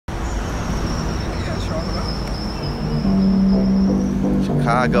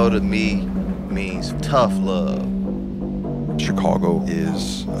Chicago to me means tough love. Chicago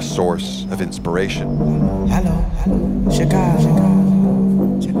is a source of inspiration. Hello, Chicago.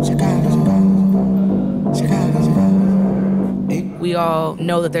 We all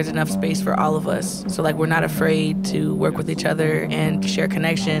know that there's enough space for all of us. So like we're not afraid to work with each other and share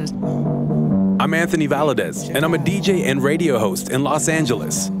connections. I'm Anthony Valadez, and I'm a DJ and radio host in Los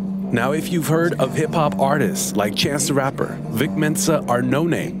Angeles. Now, if you've heard of hip-hop artists like Chance the Rapper, Vic Mensa, or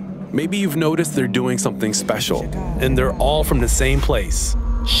Noname, maybe you've noticed they're doing something special, and they're all from the same place,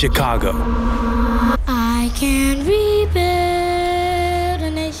 Chicago. I can rebuild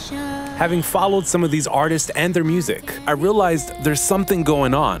a nation. Having followed some of these artists and their music, I realized there's something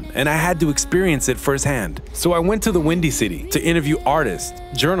going on, and I had to experience it firsthand. So I went to the Windy City to interview artists,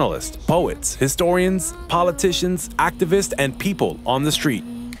 journalists, poets, historians, politicians, activists, and people on the street.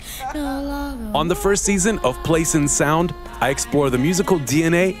 On the first season of Place and Sound, I explore the musical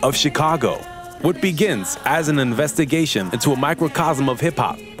DNA of Chicago. What begins as an investigation into a microcosm of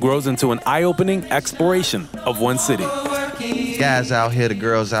hip-hop grows into an eye-opening exploration of one city. Guys out here, the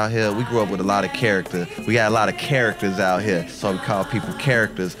girls out here, we grew up with a lot of character. We got a lot of characters out here, so we call people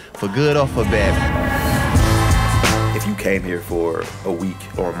characters, for good or for bad. If you came here for a week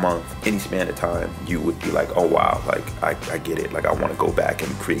or a month, any span of time, you would be like, oh wow, like I get it. Like I want to go back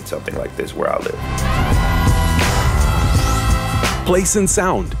and create something like this where I live. Place and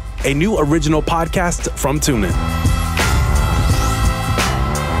Sound, a new original podcast from TuneIn.